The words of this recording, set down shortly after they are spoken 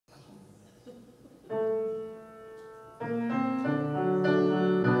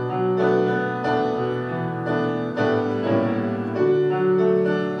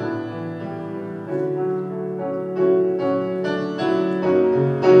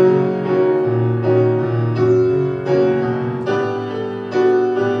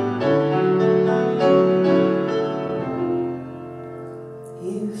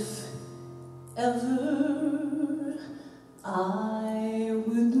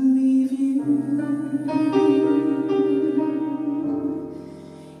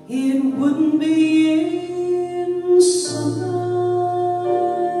wouldn't be in summer,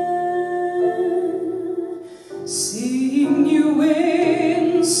 seeing you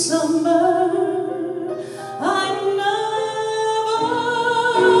in summer. I never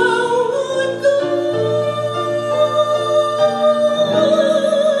would go.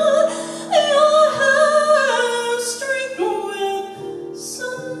 Your hair streaked with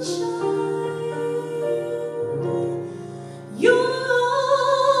sunshine, your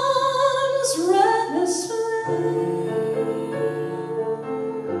arms red as flame,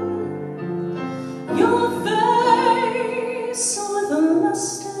 your face with a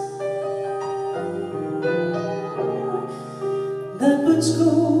luster that puts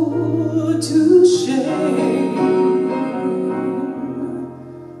gold to shame.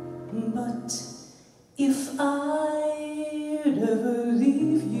 But if I'd ever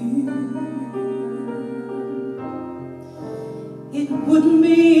leave you, it wouldn't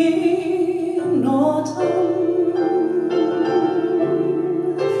be in autumn.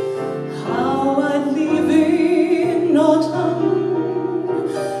 How I'd leave in autumn,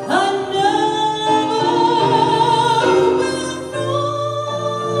 I never will know.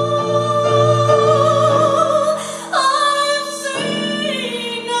 I've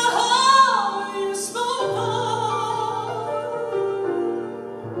seen how you spoke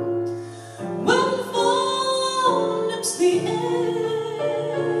when fall nips the air.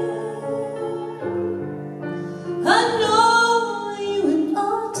 I know you in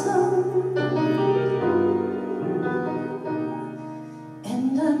autumn,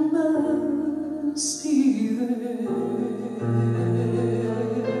 and I must be there.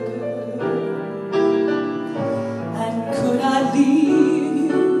 And could I leave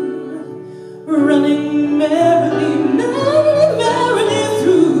you running merrily, merrily, merrily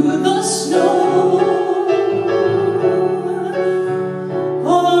through the snow,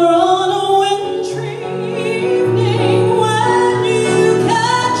 or on a wintry evening when you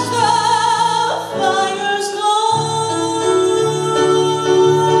catch the fire's glow?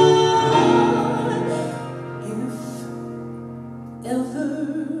 If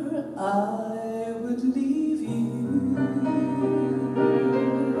ever I would leave you,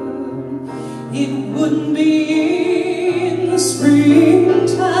 it wouldn't be in the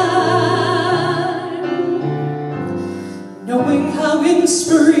springtime, knowing how in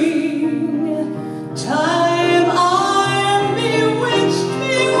spring